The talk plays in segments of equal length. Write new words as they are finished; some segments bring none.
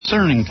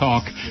Concerning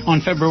Talk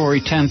on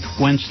February 10th,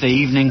 Wednesday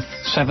evening,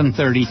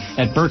 7:30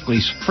 at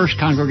Berkeley's First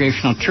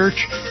Congregational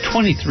Church,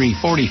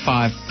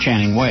 2345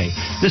 Channing Way.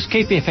 This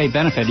KPFA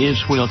benefit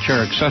is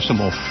wheelchair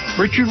accessible.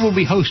 Richard will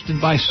be hosted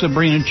by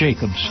Sabrina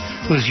Jacobs,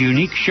 whose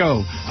unique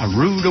show, A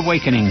Rude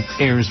Awakening,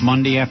 airs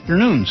Monday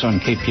afternoons on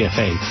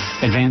KPFA.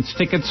 Advance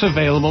tickets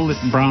available at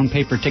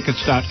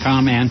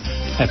brownpapertickets.com and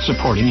at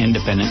supporting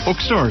independent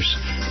bookstores.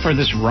 For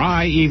this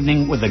wry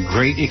evening with a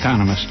great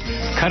economist,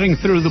 cutting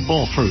through the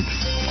bullfruit,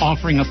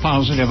 offering a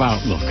positive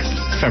outlook,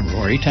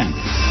 February 10th.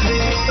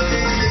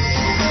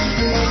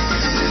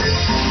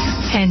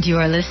 And you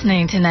are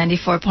listening to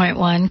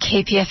 94.1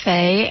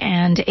 KPFA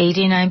and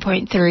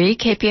 89.3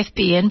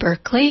 KPFB in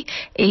Berkeley,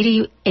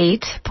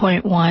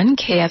 88.1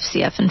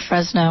 KFCF in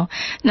Fresno,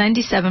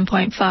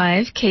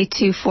 97.5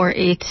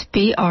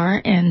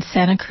 K248BR in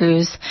Santa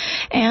Cruz,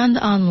 and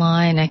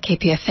online at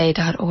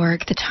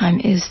kpfa.org. The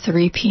time is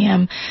 3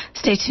 p.m.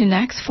 Stay tuned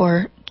next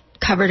for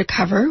Cover to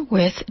Cover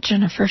with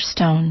Jennifer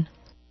Stone.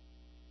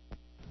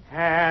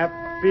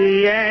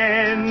 Happy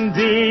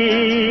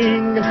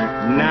ending,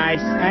 nice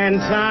and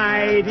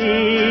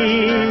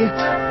tidy.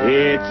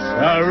 It's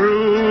a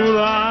rule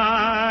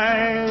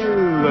I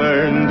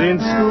learned in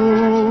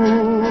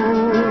school.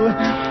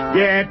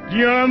 Get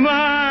your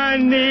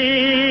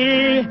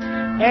money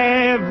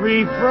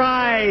every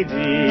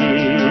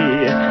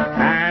Friday.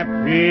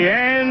 Happy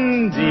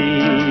endings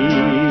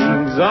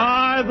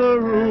are the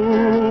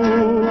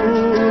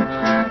rule.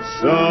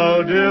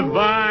 So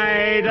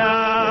divide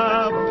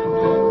up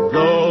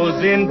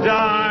those in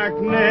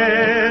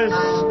darkness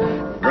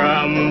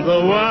from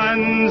the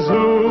ones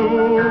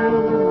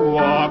who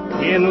walk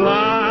in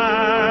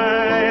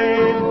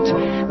light.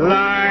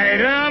 Light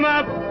 'em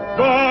up,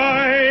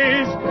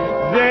 boys,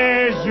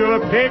 there's your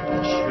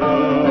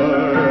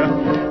picture.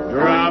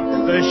 Drop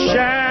the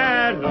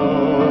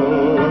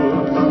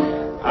shadows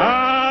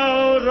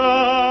out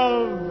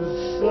of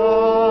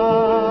sight.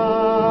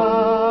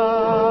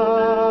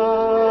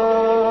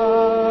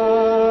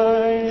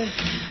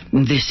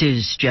 This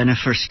is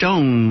Jennifer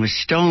Stone with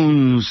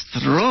Stone's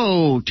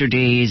Throw.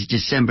 Today is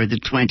December the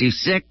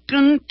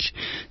 22nd.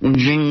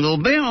 Jingle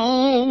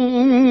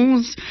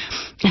bells.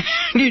 Did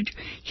you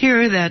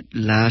hear that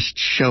last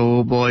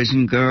show, boys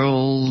and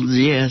girls?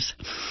 Yes.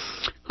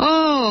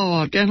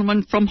 Oh, a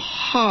gentleman from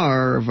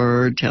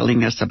Harvard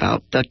telling us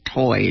about the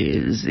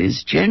toys.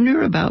 Is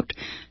gender about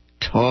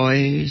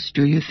toys,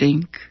 do you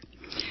think?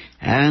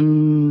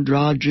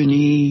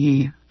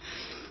 Androgyny.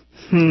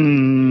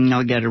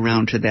 I'll get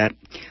around to that.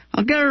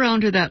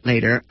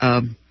 Later.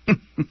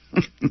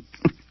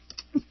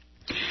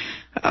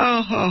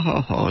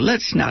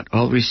 Let's not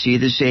always see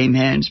the same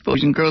hands,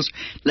 boys and girls.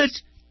 Let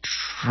us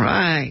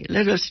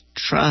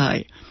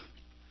try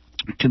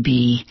to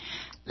be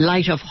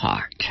light of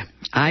heart.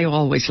 I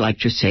always like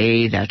to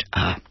say that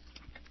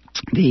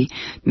the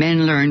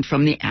men learned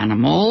from the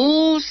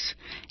animals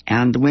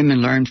and the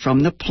women learned from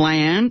the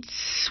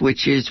plants,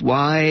 which is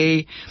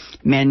why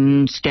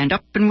men stand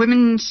up and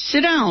women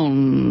sit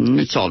down.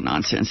 It's all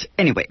nonsense.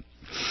 Anyway,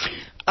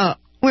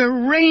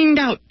 we're rained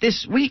out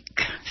this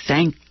week.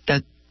 Thank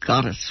the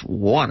goddess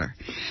water.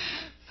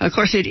 Of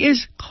course, it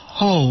is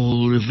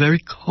cold, very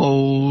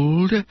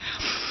cold.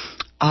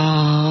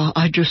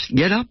 I just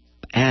get up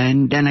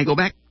and then I go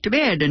back to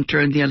bed and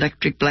turn the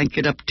electric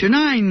blanket up to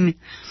 9.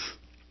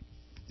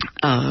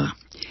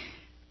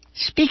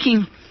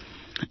 Speaking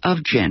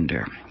of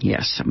gender,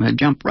 yes, I'm going to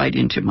jump right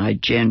into my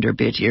gender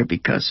bit here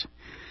because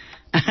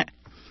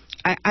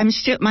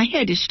my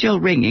head is still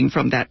ringing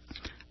from that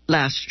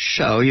last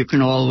show. You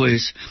can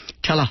always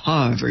tell a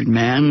Harvard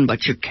man,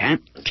 but you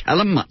can't tell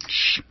him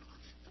much.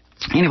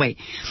 Anyway,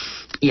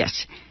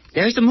 yes,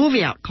 there's a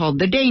movie out called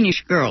The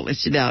Danish Girl.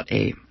 It's about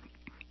a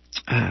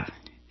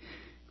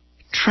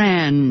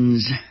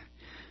trans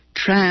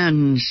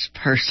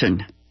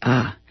person.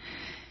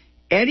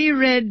 Eddie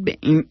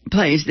Redmayne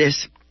plays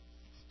this.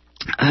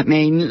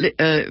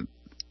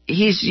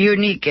 He's a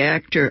unique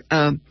actor.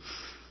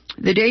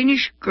 The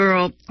Danish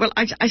Girl, well,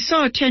 I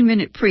saw a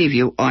 10-minute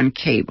preview on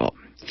cable.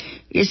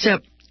 It's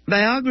a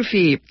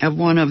biography of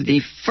one of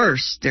the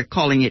first, they're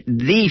calling it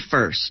the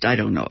first, I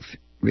don't know if it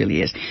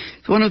really is,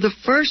 it's one of the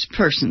first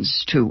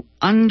persons to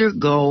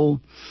undergo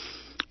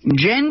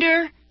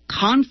gender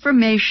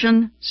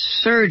confirmation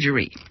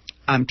surgery.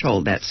 I'm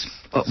told that's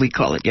what we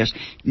call it, yes.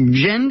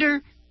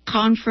 Gender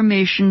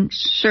confirmation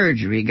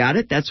surgery. Got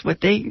it? That's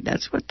what they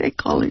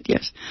call it,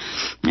 yes.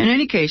 In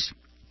any case,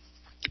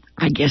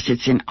 I guess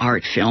it's an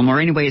art film, or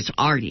anyway, it's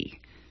arty.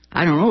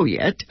 I don't know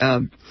yet.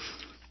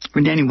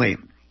 But anyway,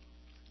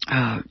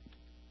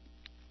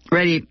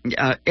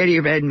 Eddie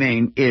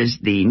Redmayne is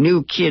the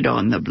new kid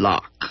on the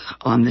block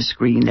on the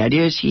screen. That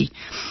is,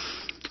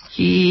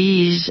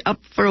 he's up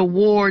for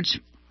awards.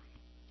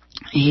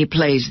 He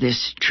plays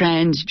this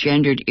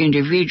transgendered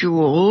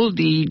individual,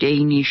 the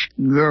Danish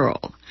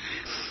Girl.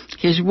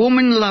 His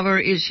woman lover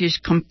is his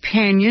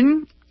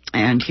companion,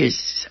 and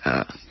his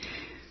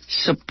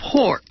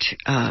support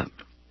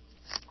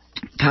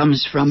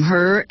comes from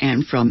her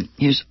and from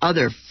his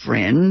other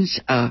friends.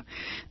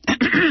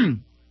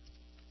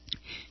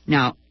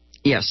 Now,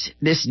 yes,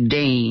 this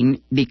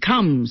Dane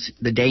becomes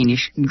the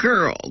Danish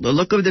girl. The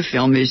look of the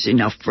film is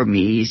enough for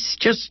me. It's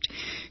just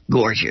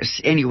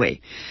gorgeous.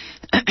 Anyway,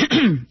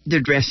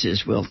 the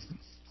dresses will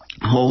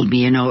hold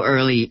me,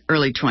 early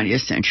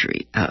 20th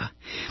century.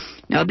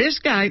 Now, this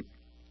guy,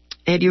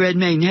 Eddie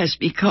Redmayne, has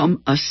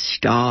become a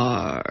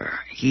star.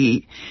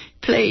 He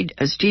played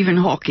Stephen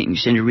Hawking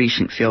in a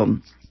recent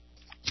film.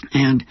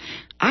 And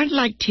I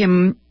liked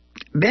him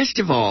best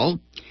of all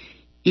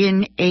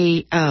in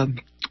a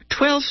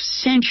 12th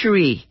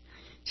century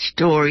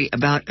story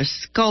about a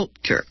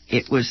sculptor.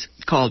 It was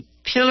called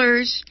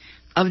Pillars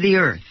of the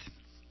Earth.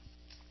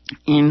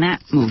 In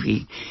that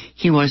movie,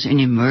 he was an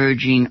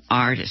emerging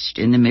artist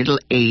in the Middle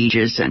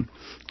Ages, and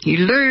he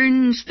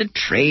learns the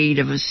trade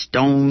of a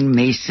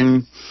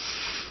stonemason.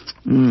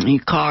 He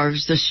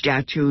carves the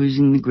statues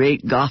in the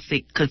great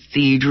Gothic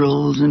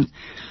cathedrals, and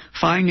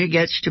finally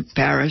gets to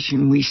Paris,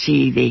 and we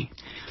see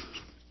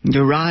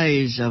the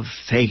rise of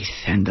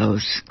faith and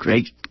those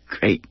great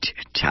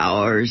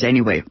towers.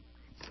 Anyway,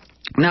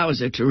 that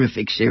was a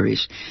terrific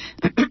series.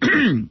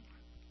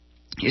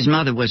 His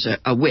mother was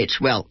a witch.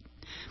 Well,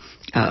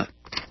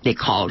 they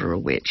called her a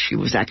witch. She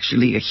was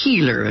actually a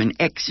healer, an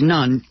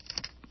ex-nun.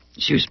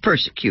 She was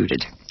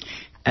persecuted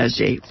as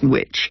a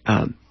witch.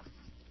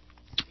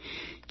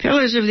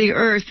 Pillars of the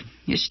Earth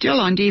is still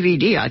on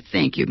DVD, I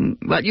think.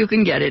 You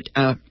can get it.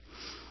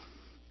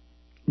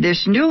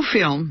 This new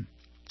film,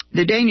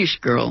 The Danish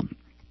Girl,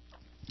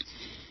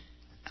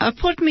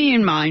 put me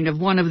in mind of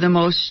one of the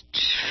most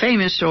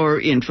famous or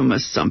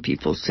infamous, some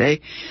people say,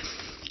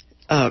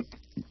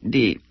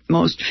 the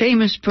most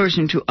famous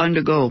person to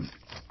undergo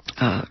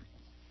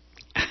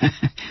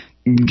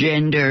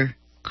gender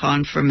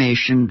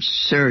confirmation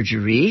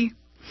surgery,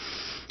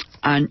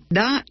 and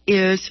that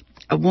is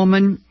a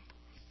woman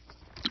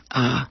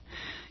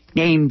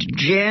named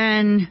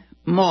Jan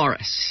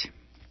Morris.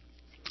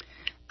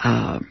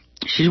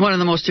 She's one of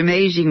the most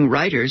amazing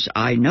writers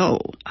I know.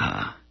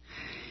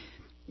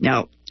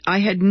 Now, I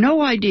had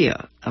no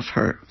idea of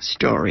her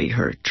story,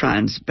 her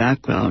trans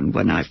background,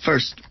 when I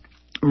first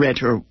read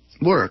her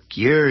work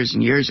years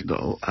and years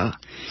ago.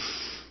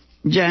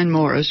 Jan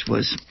Morris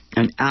was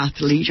an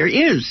athlete, or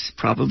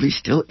probably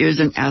still is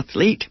an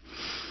athlete.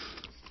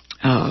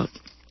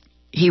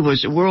 He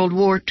was a World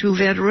War II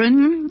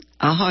veteran,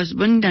 a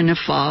husband and a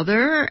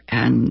father,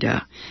 and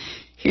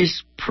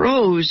his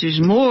prose is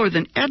more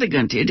than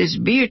elegant. It is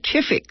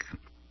beatific.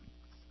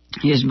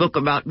 His book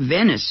about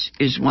Venice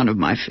is one of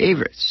my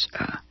favorites.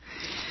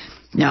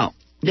 Now,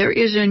 there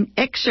is an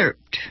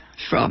excerpt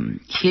from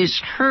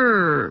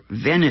her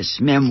Venice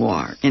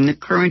memoir in the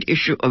current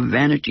issue of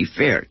Vanity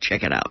Fair.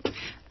 Check it out.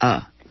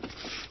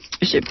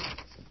 It's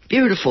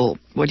beautiful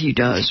what he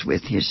does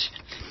with his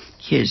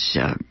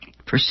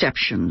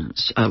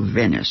perceptions of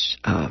Venice.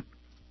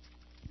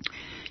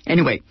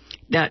 Anyway,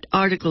 that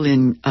article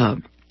in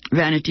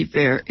Vanity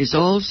Fair is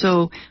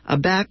also a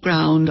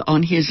background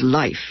on his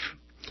life.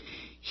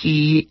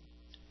 He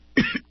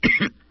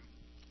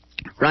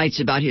writes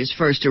about his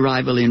first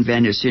arrival in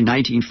Venice in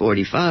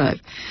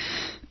 1945.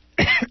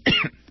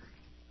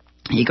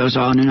 He goes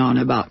on and on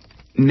about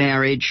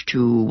marriage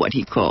to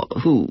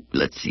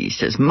he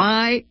says,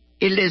 my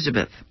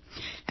Elizabeth,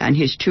 and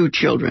his 2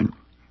 children.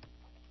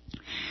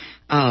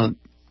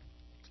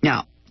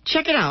 Now,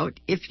 check it out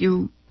if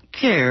you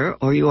care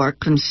or you are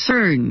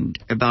concerned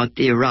about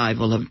the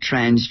arrival of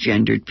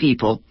transgendered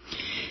people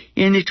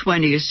in the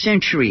 20th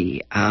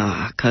century,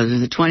 because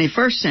the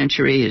 21st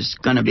century is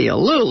going to be a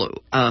Lulu.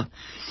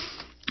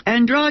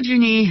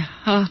 Androgyny,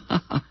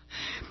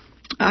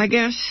 I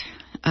guess,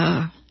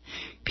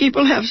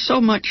 people have so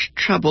much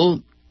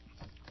trouble.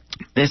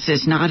 This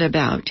is not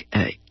about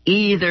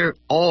either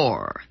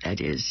or,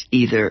 that is,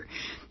 either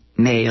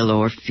male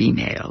or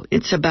female.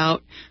 It's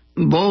about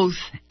both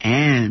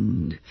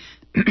and.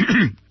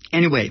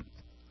 Anyway,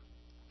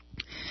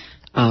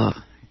 a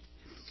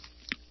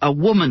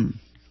woman,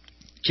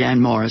 Jan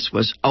Morris,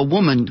 was a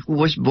woman who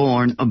was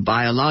born a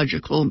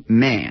biological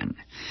man.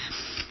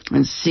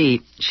 And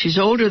see, she's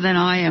older than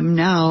I am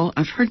now.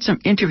 I've heard some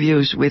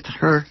interviews with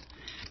her.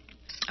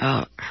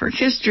 Her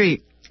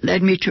history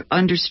led me to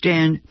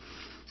understand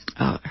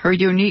her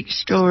unique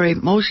story,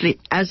 mostly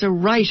as a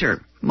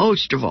writer,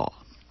 most of all.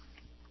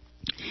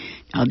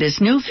 Now,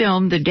 this new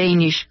film, The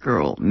Danish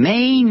Girl,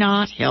 may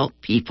not help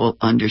people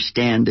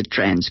understand the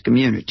trans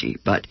community,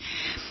 but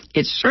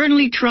it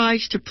certainly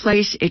tries to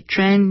place a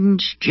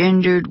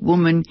transgendered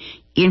woman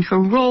in her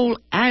role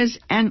as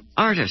an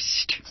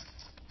artist.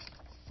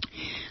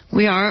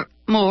 We are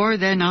more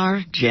than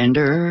our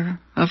gender,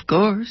 of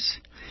course.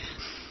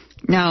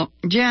 Now,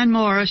 Jan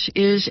Morris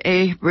is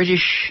a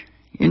British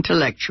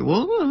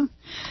intellectual.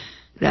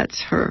 That's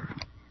her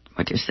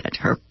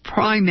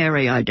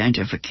primary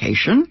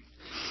identification.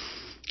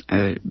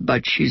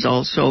 But she's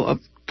also a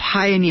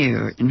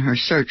pioneer in her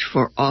search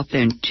for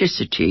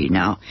authenticity.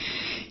 Now,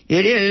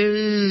 it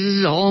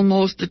is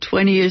almost the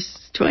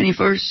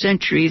 21st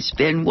century. It's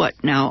been,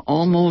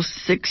 almost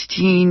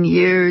 16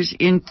 years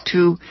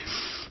into...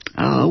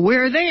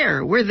 we're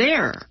there.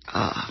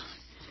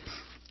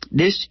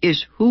 This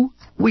is who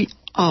we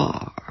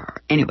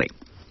are. Anyway,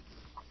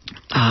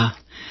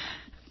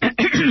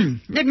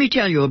 let me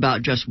tell you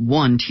about just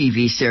one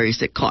TV series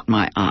that caught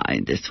my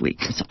eye this week.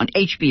 It's on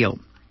HBO.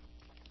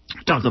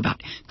 Talk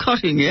about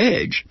cutting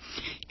edge.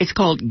 It's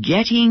called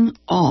Getting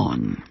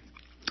On,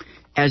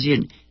 as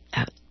in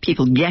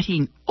people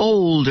getting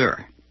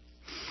older.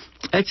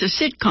 It's a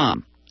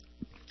sitcom,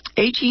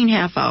 18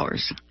 half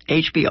hours,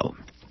 HBO.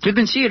 You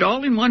can see it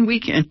all in one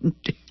weekend.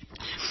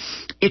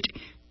 It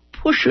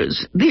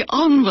pushes the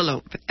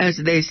envelope, as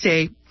they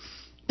say.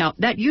 Now,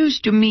 that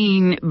used to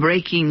mean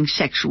breaking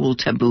sexual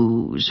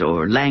taboos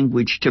or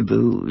language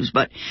taboos,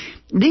 but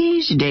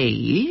these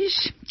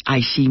days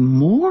I see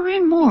more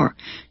and more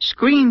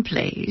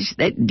screenplays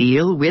that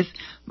deal with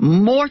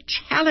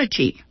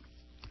mortality,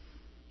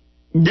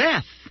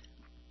 death.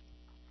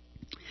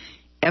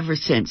 Ever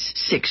since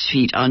 6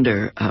 Feet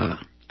Under,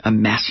 a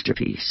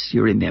masterpiece,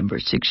 you remember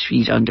 6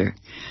 Feet Under.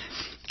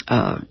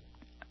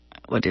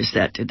 What is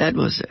that? That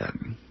was a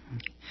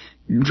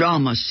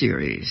drama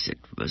series. It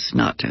was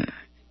not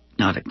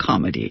a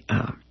comedy.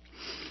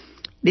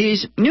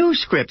 These new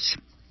scripts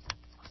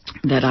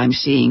that I'm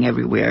seeing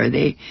everywhere,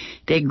 they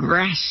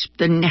grasp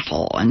the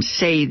nettle and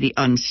say the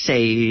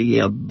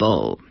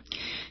unsayable.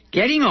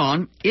 Getting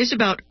On is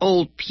about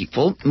old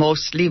people,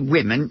 mostly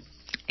women,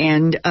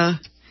 and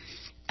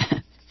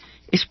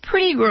it's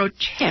pretty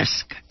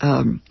grotesque.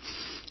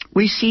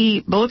 We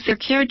see both their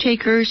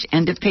caretakers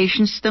and the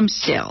patients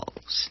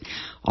themselves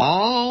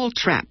all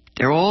trapped.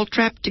 They're all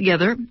trapped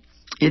together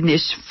in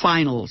this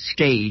final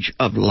stage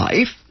of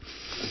life.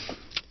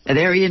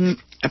 They're in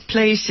a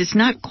place, it's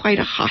not quite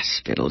a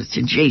hospital, it's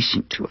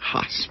adjacent to a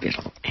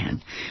hospital.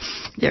 And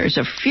there's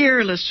a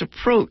fearless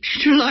approach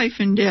to life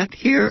and death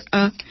here.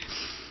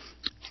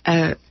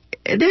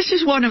 This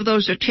is one of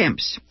those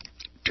attempts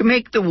to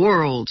make the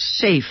world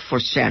safe for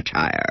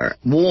satire.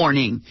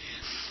 Warning,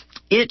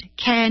 it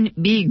can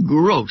be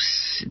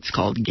gross. It's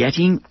called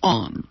Getting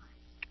On.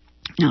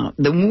 Now,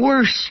 the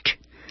worst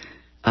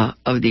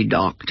of the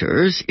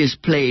doctors is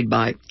played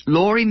by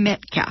Laurie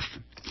Metcalf.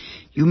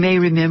 You may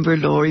remember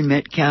Laurie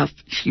Metcalf.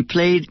 She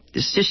played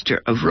the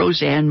sister of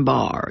Roseanne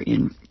Barr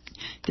in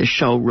the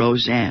show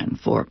Roseanne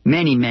for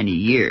many, many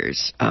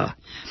years.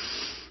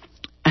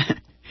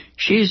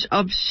 She's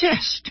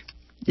obsessed,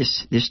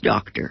 this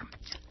doctor,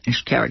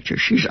 this character.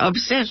 She's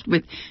obsessed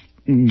with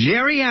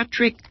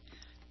geriatric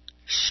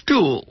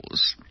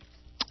stools.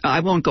 I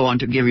won't go on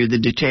to give you the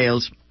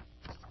details,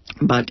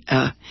 but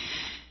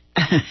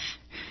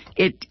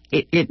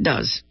it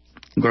does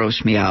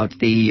gross me out.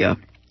 The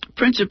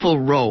principal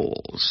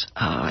roles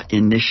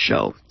in this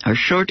show are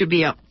sure to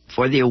be up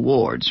for the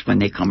awards when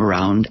they come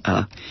around.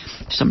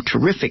 Some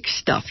terrific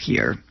stuff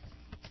here.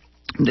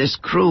 This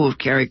crew of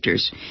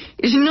characters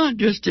is not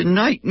just a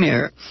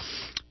nightmare.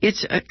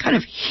 It's a kind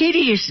of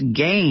hideous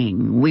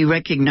gang we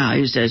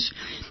recognize as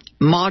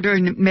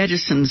modern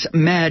medicine's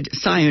mad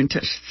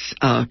scientists.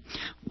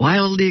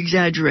 Wildly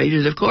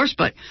exaggerated, of course,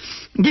 but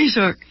these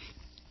are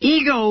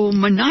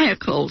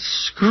egomaniacal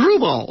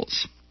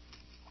screwballs.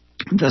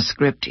 The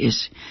script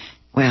is,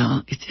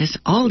 well, it has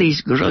all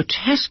these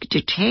grotesque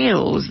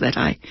details that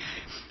I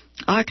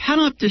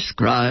cannot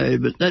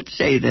describe. But let's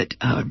say that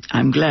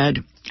I'm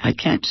glad I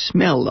can't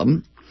smell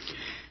them.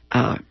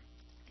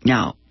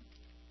 Now,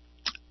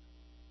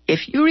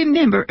 if you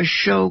remember a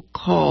show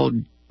called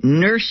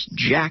Nurse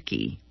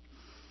Jackie,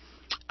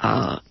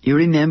 you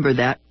remember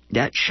that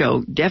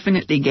show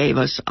definitely gave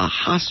us a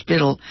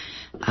hospital,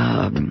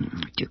 what do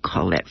you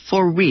call that,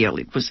 for real.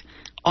 It was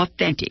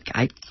authentic.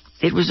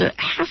 It was a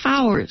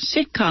half-hour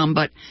sitcom,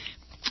 but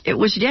it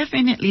was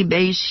definitely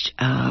based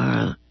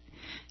on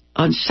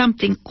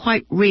something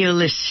quite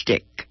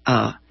realistic.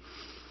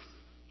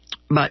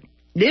 But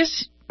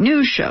this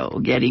new show,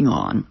 Getting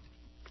On,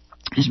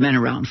 has been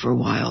around for a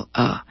while,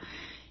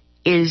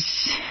 is,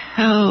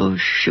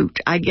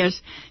 I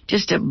guess,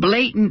 just a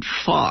blatant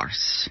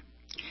farce.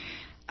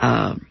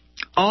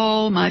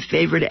 All my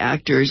favorite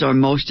actors, or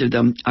most of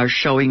them, are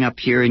showing up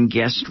here in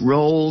guest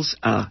roles.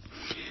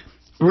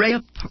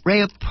 Rhea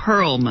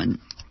Perlman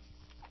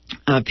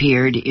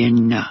appeared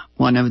in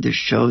one of the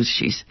shows.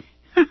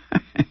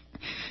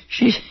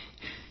 She's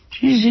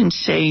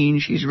insane.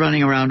 She's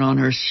running around on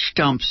her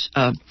stumps.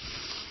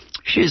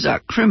 She's a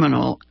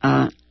criminal,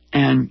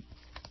 and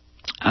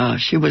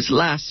she was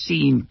last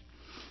seen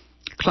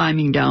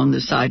climbing down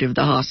the side of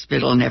the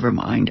hospital. Never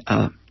mind.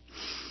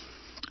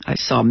 I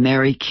saw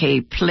Mary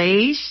Kay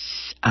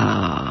Place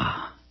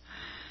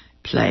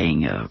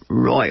playing a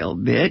royal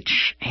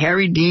bitch.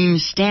 Harry Dean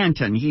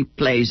Stanton, he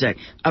plays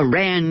a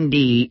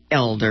randy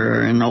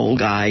elder, an old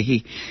guy.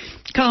 He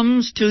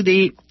comes to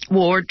the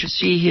ward to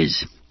see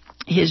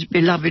his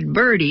beloved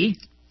Birdie,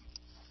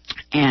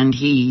 and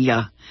he...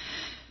 no,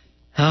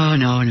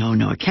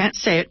 I can't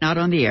say it, not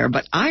on the air,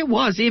 but I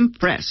was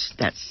impressed.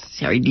 That's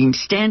Harry Dean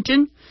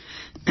Stanton.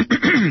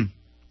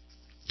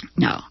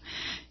 Now,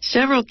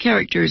 several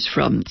characters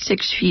from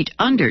 6 Feet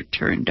Under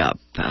turned up.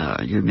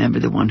 You remember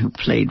the one who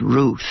played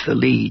Ruth, the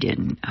lead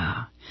in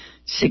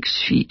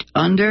 6 Feet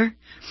Under?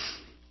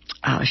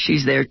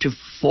 She's there to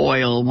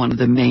foil one of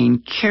the main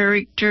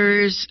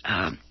characters.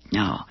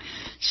 Now,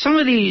 some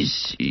of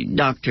these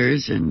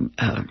doctors and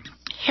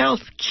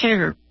health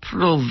care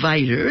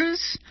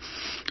providers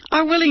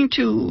are willing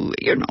to,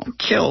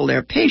 kill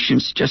their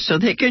patients just so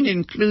they can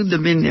include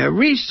them in their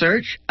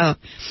research.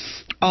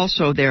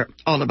 Also, they're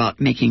all about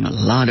making a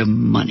lot of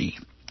money.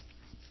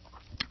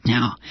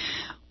 Now,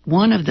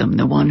 one of them,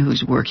 the one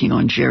who's working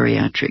on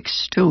geriatric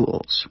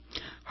stools,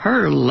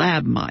 her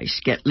lab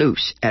mice get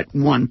loose at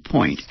one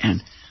point,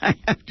 and I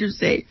have to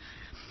say,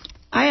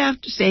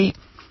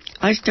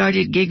 I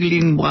started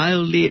giggling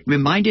wildly. It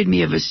reminded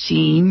me of a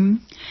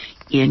scene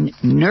in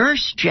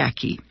Nurse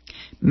Jackie.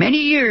 Many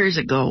years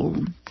ago,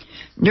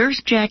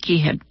 Nurse Jackie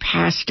had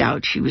passed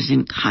out. She was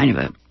in kind of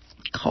a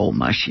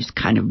coma. She's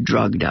kind of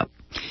drugged up.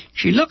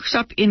 She looks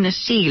up in the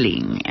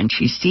ceiling, and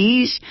she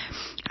sees,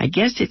 I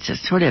guess it's a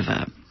sort of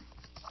a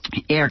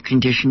air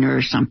conditioner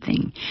or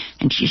something,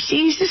 and she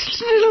sees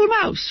this little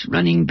mouse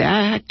running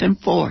back and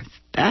forth.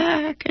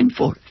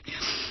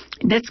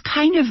 And that's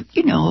kind of,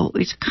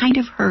 it's kind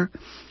of her,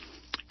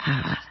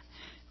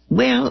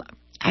 well,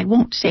 I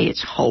won't say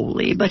it's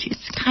holy, but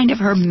it's kind of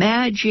her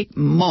magic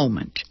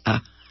moment.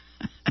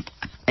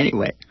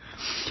 Anyway,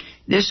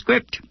 the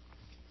script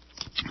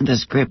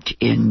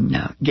in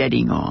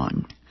Getting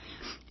On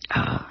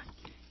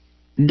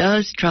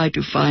does try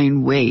to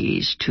find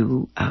ways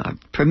to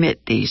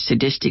permit these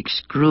sadistic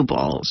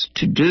screwballs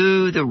to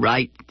do the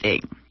right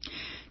thing,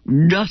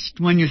 just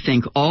when you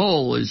think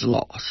all is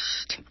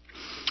lost.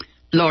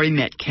 Laurie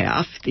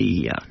Metcalf,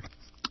 the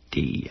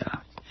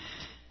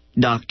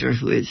doctor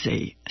who is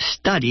a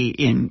study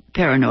in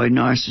paranoid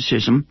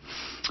narcissism,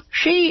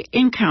 she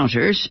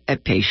encounters a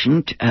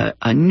patient,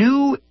 a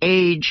new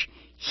age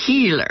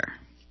healer.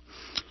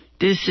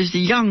 This is a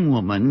young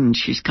woman.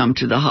 She's come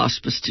to the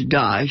hospice to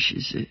die.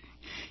 She's a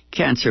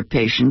cancer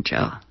patient.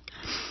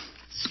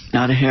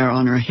 Not a hair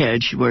on her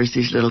head. She wears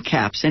these little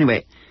caps.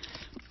 Anyway,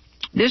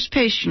 this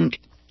patient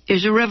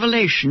is a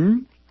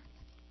revelation.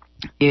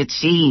 It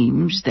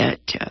seems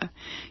that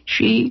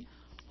she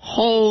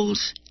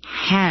holds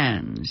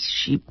hands.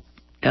 She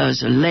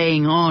does a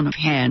laying on of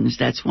hands.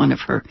 That's one of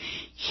her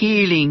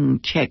healing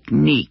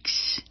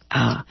techniques.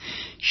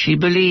 She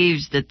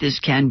believes that this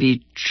can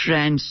be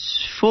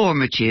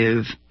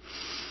transformative.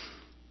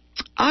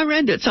 I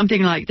read that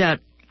something like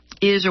that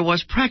is or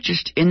was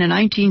practiced in the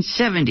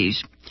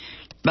 1970s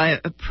by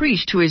a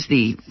priest who is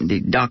the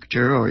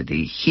doctor or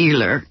the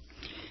healer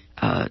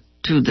to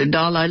the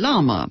Dalai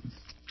Lama.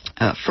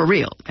 For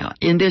real.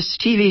 In this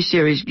TV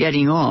series,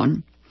 Getting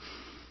On,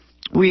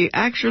 we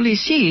actually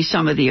see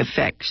some of the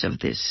effects of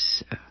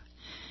this,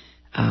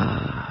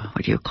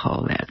 what do you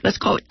call that? Let's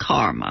call it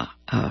karma.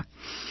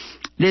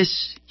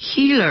 This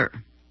healer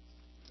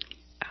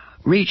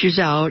reaches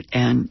out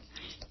and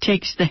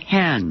takes the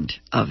hand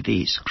of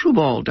the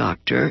screwball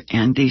doctor,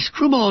 and the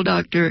screwball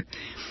doctor,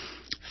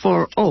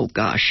 for,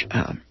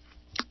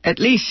 at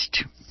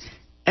least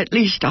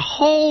a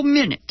whole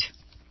minute,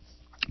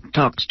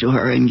 talks to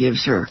her and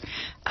gives her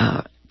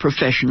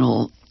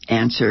professional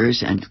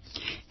answers and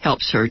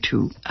helps her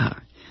to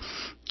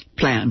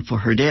plan for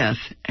her death.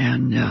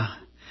 And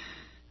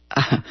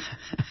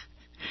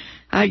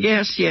I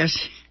guess, yes,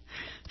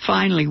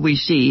 finally we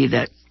see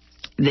that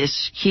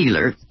this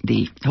healer,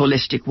 the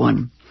holistic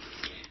one,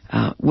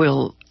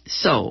 will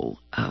sow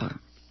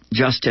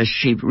just as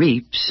she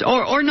reaps,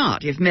 or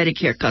not. If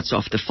Medicare cuts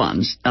off the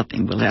funds,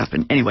 nothing will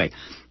happen. Anyway,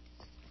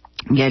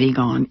 Getting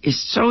On is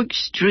so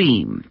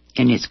extreme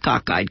in its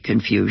cockeyed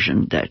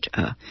confusion that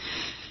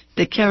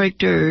the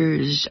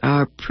characters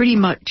are pretty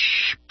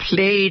much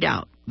played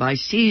out. By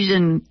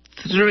season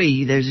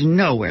 3, there's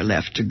nowhere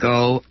left to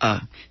go.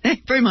 They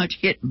pretty much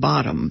hit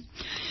bottom.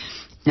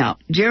 Now,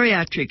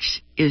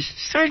 geriatrics is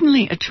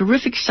certainly a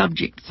terrific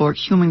subject for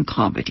human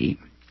comedy.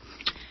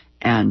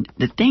 And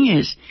the thing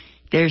is,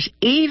 there's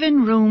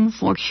even room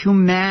for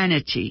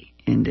humanity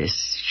in this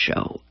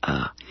show.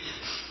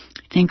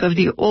 Think of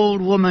the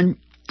old woman.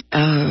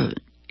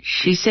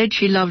 She said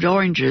she loved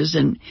oranges,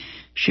 and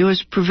she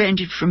was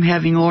prevented from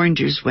having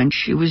oranges when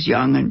she was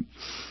young. And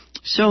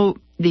so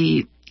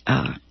the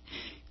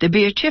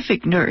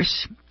beatific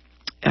nurse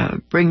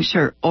brings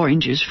her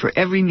oranges for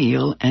every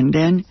meal, and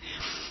then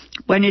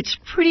when it's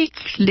pretty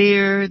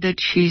clear that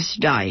she's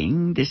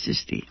dying, this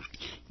is the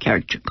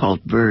character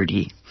called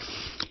Birdie,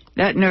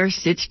 that nurse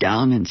sits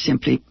down and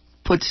simply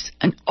puts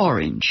an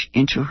orange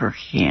into her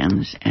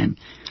hands and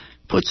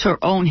puts her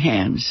own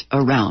hands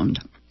around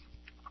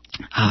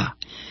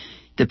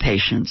the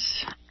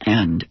patient's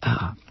and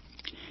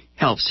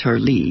helps her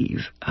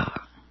leave.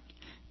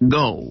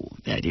 Go,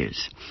 that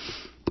is.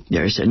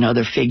 There's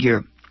another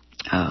figure,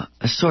 a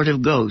sort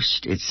of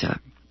ghost. It's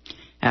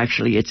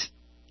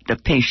the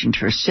patient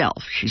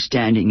herself. She's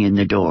standing in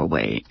the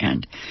doorway,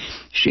 and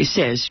she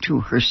says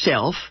to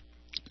herself,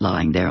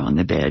 lying there on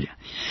the bed,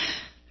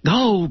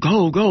 "Go,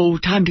 go, go,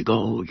 time to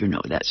go,"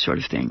 that sort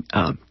of thing.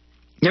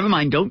 Never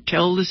mind, don't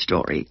tell the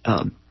story.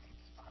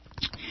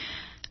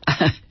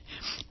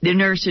 the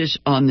nurses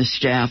on the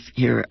staff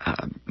here,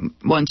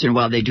 once in a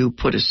while, they do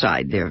put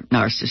aside their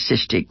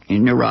narcissistic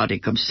and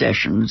neurotic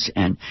obsessions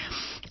and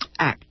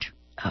act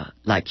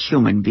like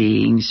human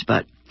beings,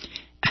 but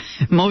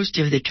most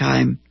of the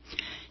time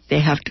they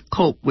have to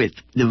cope with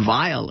the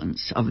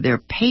violence of their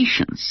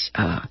patients.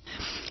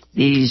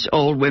 These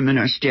old women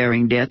are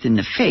staring death in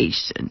the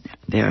face, and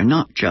they're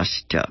not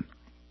just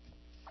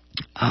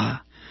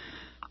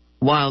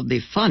wildly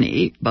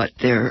funny, but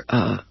they're,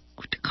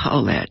 what to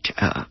call that,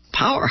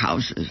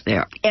 powerhouses.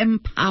 They're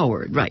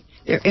empowered, right.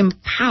 They're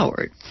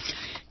empowered.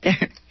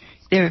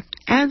 They're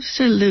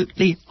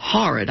absolutely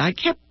horrid. I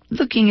kept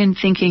looking and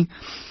thinking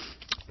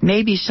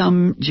maybe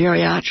some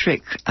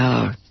geriatric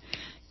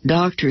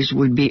doctors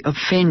would be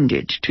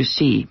offended to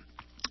see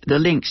the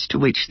lengths to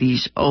which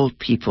these old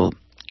people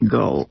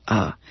go.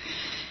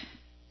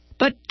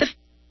 But the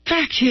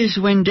fact is,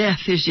 when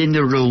death is in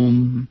the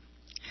room,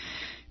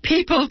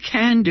 people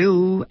can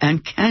do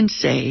and can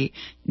say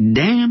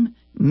damn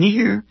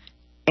near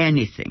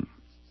anything.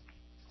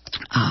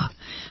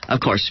 Of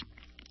course,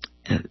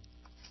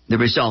 the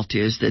result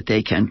is that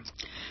they can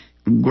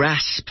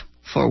grasp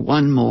for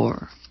one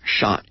more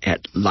shot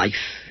at life.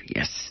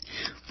 Yes,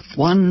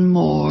 one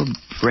more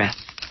breath.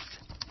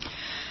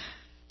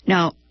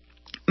 Now,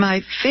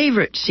 my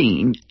favorite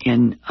scene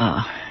in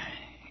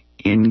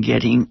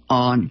Getting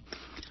On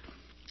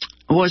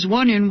was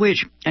one in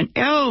which an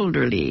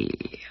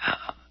elderly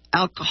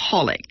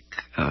alcoholic,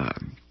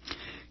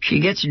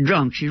 she gets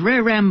drunk. She's a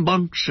very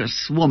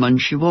rambunctious woman.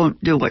 She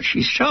won't do what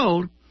she's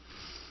told.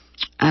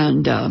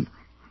 And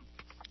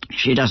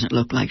she doesn't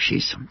look like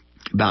she's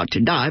about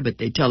to die, but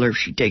they tell her if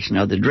she takes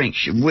another drink,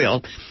 she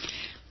will.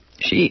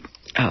 She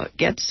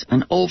gets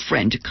an old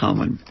friend to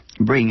come and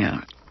bring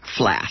a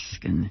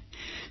flask. And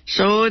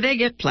so they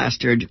get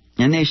plastered,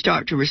 and they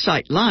start to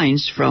recite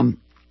lines from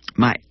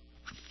my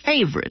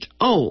favorite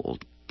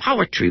old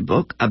poetry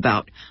book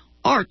about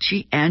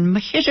Archie and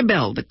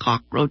Mehitabel, the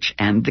cockroach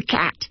and the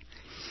cat.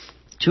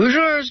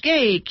 Toujours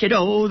gay,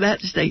 kiddo.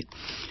 That's the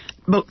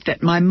book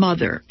that my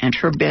mother and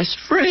her best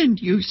friend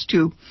used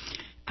to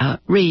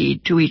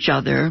read to each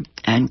other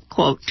and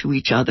quote to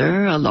each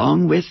other,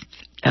 along with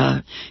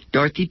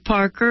Dorothy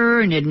Parker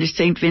and Edna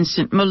St.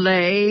 Vincent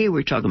Millay.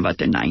 We're talking about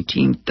the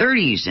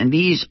 1930s, and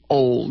these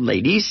old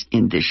ladies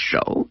in this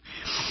show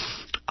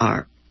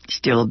are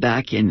still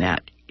back in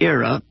that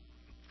era.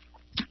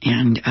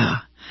 And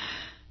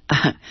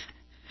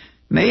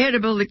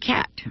Mehitabel the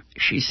cat,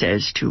 she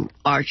says to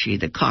Archie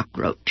the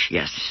cockroach,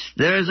 yes,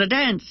 there's a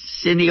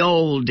dance in the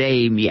old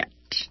dame yet.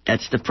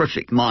 That's the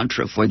perfect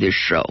mantra for this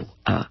show.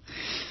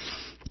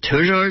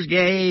 Toujours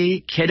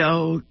gay,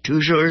 kiddo,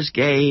 toujours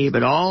gay,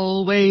 but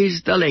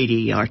always the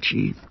lady,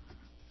 Archie.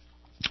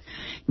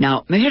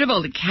 Now,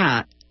 Mehitabel the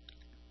cat,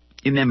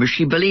 remember,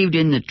 she believed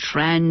in the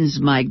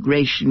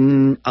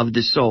transmigration of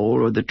the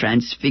soul, or the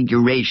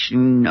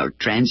transfiguration, or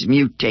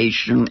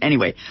transmutation.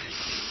 Anyway,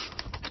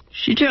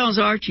 she tells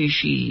Archie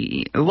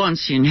she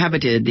once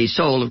inhabited the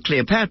soul of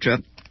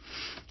Cleopatra,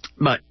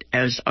 but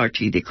as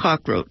Archie the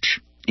cockroach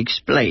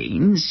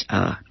explains,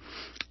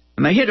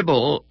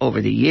 Mehitabel,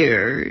 over the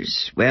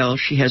years, well,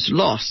 she has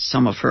lost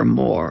some of her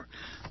more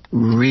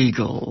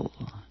regal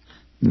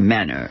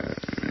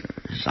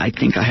manners. I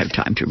think I have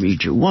time to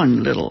read you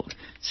one little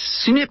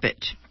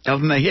snippet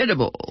of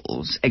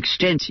Mehitabel's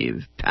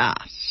extensive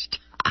past.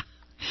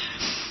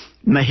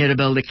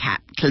 Mehitabel the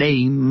cat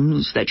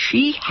claims that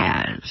she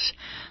has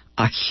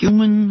a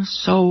human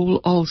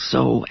soul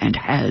also, and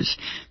has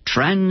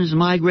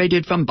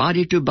transmigrated from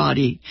body to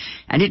body.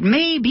 And it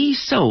may be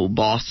so,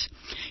 boss.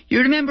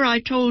 You remember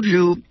I told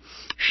you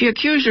she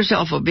accused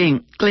herself of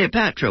being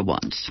Cleopatra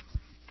once.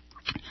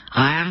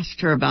 I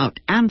asked her about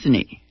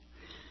Anthony.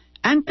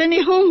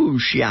 Anthony who?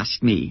 She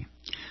asked me.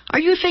 Are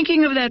you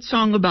thinking of that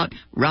song about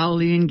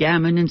Rowley and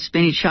Gammon and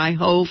Spinach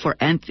Hi-Ho for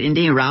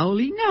Anthony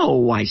Rowley?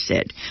 No, I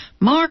said.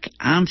 Mark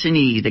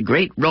Antony, the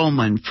great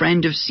Roman,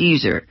 friend of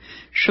Caesar.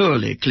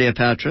 Surely,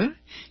 Cleopatra,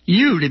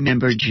 you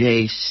remember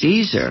J.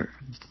 Caesar.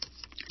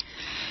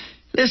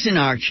 Listen,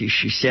 Archie,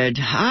 she said,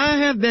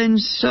 I have been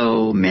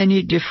so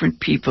many different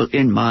people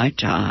in my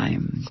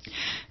time,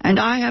 and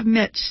I have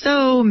met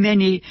so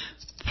many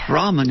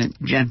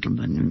prominent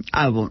gentlemen.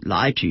 I won't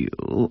lie to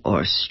you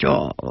or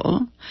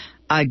stall.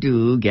 I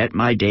do get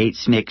my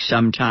dates mixed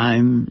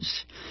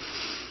sometimes.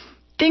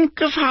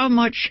 Think of how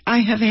much I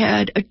have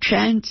had a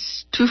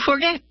chance to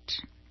forget.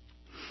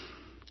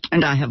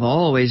 And I have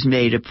always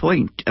made a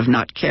point of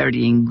not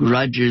carrying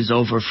grudges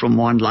over from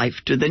one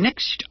life to the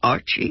next,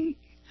 Archie.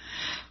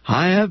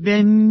 I have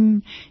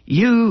been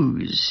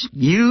used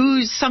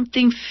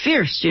something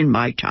fierce in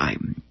my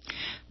time.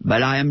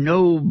 But I am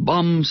no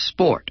bum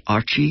sport,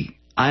 Archie.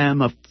 I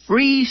am a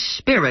free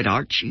spirit,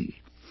 Archie.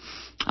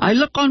 I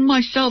look on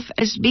myself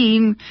as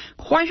being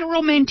quite a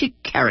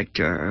romantic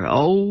character.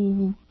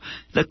 Oh,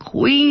 the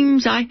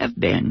queens I have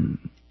been,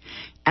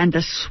 and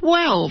the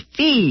swell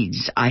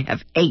feeds I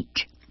have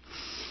ate.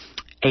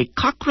 A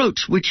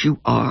cockroach which you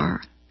are,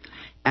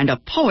 and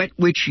a poet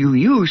which you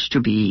used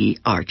to be,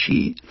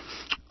 Archie,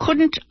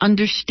 couldn't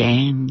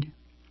understand.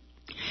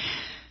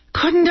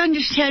 couldn't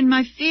understand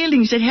my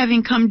feelings at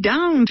having come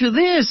down to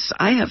this.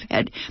 I have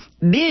had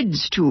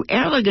bids to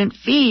elegant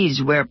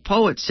fees where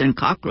poets and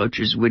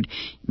cockroaches would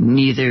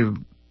neither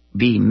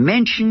be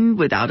mentioned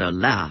without a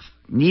laugh,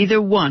 neither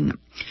one.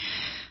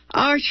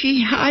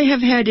 Archie, I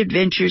have had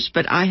adventures,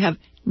 but I have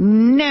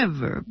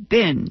never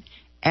been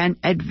an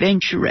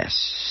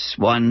adventuress.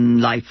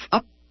 One life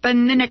up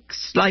and the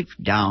next life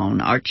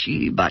down,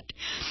 Archie, but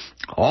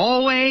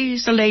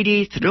always a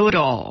lady through it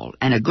all,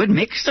 and a good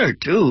mixer,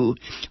 too.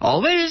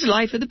 Always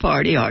life of the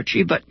party,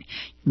 Archie, but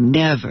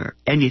never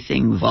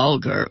anything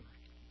vulgar.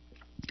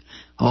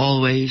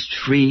 Always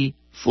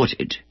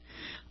free-footed,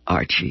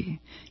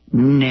 Archie.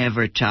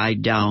 Never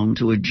tied down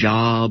to a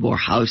job or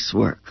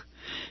housework.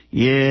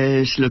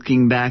 Yes,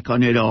 looking back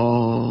on it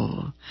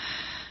all,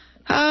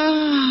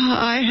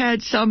 I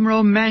had some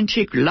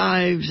romantic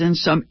lives and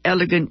some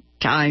elegant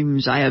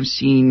times. I have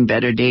seen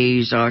better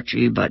days,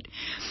 Archie, but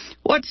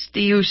what's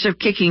the use of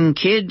kicking,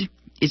 kid?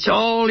 It's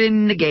all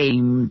in the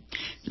game,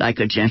 like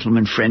a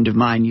gentleman friend of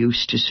mine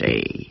used to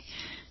say.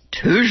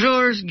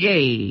 Toujours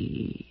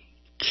gay,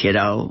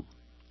 kiddo.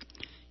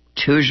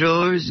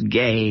 Toujours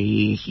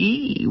gay.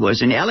 He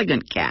was an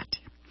elegant cat.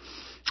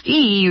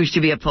 He used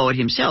to be a poet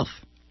himself,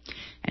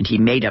 and he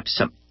made up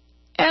some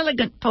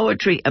elegant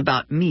poetry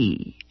about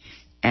me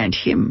and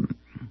him.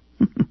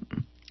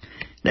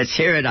 Let's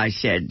hear it, I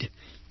said,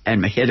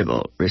 and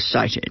Mehitable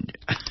recited.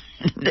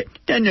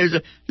 Then there's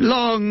a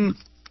long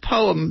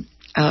poem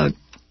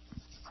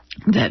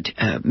that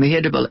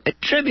Mehitable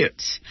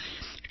attributes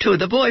to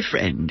the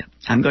boyfriend.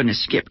 I'm going to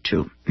skip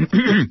to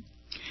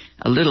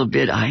a little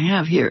bit I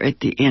have here at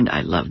the end.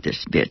 I love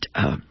this bit.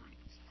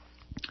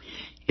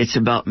 It's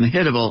about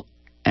Mehitable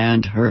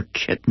and her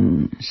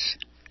kittens.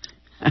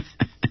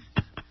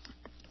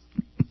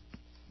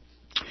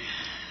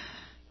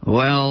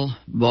 Well,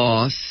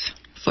 boss,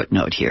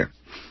 footnote here.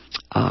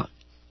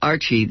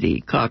 Archie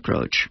the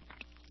cockroach,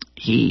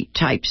 he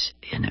types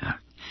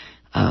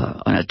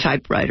on a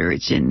typewriter.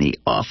 It's in the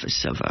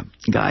office of a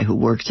guy who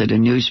works at a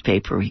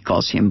newspaper. He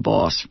calls him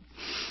boss.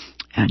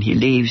 And he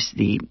leaves,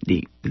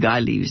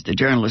 the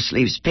journalist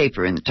leaves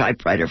paper in the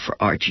typewriter for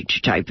Archie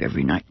to type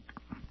every night.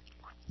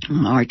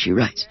 Archie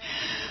writes,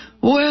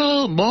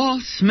 "Well,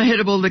 boss,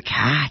 Mehitable the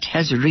cat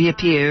has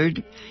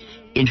reappeared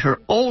in her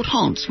old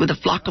haunts with a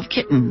flock of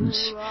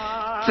kittens.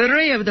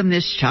 3 of them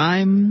this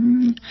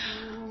time.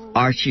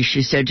 Archie,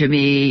 she said to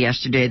me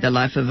yesterday, the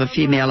life of a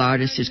female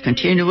artist is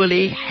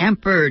continually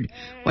hampered.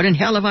 What in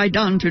hell have I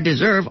done to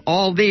deserve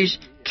all these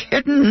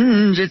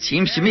kittens? It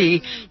seems to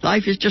me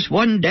life is just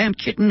one damn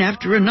kitten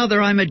after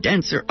another. I'm a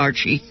dancer,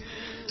 Archie."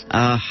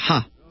 Of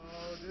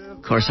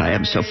course, I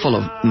am so full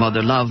of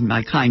mother love.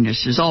 My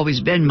kindness has always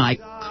been my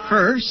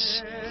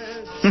curse.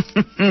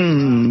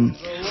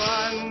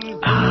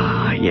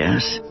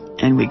 Yes.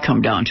 And we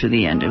come down to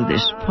the end of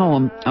this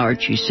poem.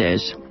 Archie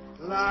says,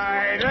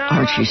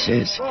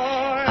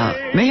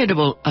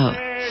 Mehitable,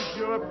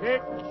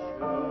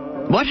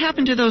 what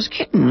happened to those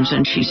kittens?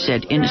 And she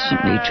said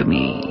innocently to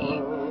me,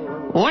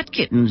 "What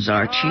kittens,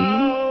 Archie?"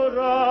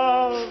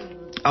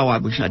 Oh, I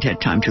wish I'd had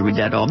time to read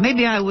that all.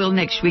 Maybe I will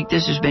next week.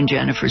 This has been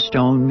Jennifer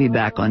Stone. Be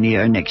back on the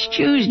air next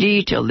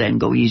Tuesday. Till then,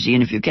 go easy.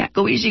 And if you can't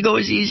go easy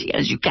as easy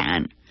as you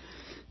can.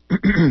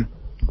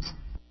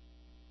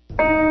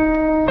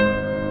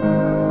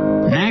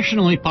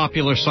 Nationally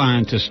popular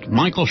scientist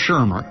Michael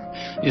Shermer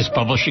is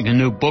publishing a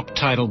new book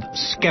titled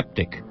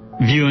Skeptic,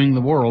 Viewing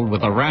the World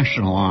with a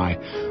Rational Eye,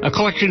 a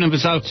collection of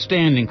his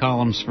outstanding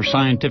columns for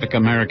Scientific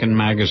American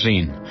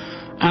magazine.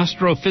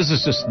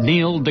 Astrophysicist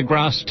Neil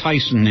deGrasse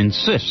Tyson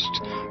insists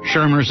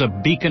Shermer's a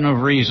beacon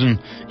of reason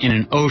in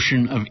an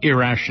ocean of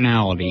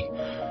irrationality.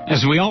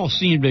 As we all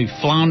seem to be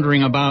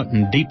floundering about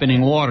in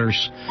deepening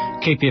waters,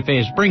 KPFA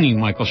is bringing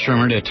Michael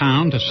Shermer to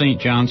town to St.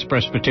 John's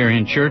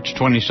Presbyterian Church,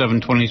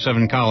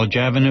 2727 College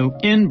Avenue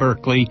in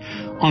Berkeley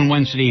on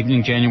Wednesday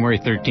evening, January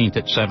 13th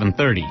at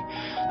 7:30.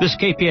 This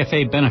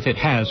KPFA benefit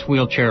has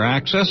wheelchair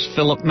access.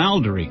 Philip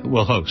Maldery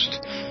will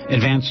host.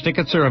 Advance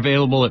tickets are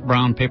available at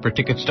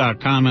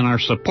brownpapertickets.com and our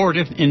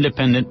supportive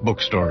independent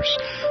bookstores.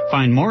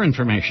 Find more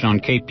information on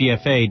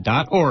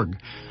kpfa.org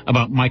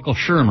about Michael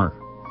Shermer,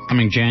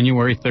 coming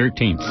January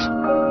 13th.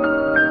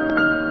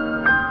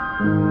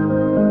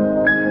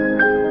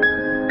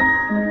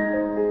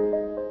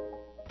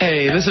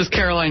 Hey, this is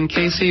Caroline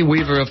Casey,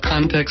 weaver of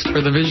context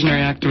for the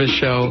Visionary Activist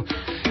Show,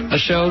 a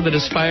show that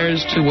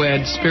aspires to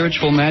wed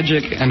spiritual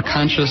magic and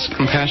conscious,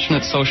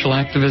 compassionate social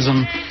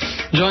activism.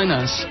 Join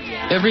us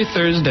every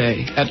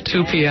Thursday at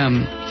 2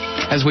 p.m.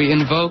 as we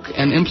invoke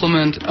and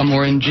implement a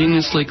more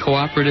ingeniously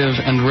cooperative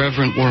and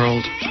reverent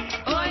world.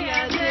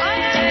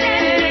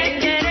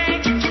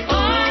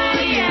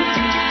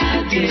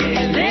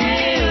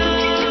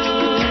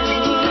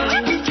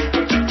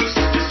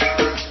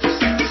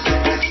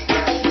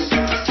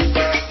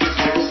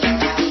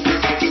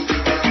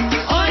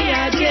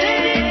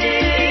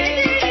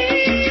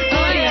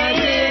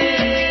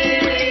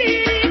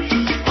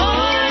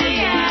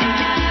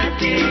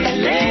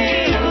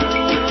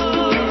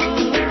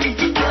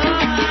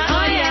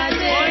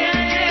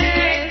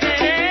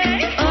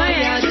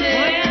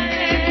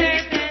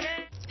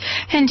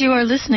 are listening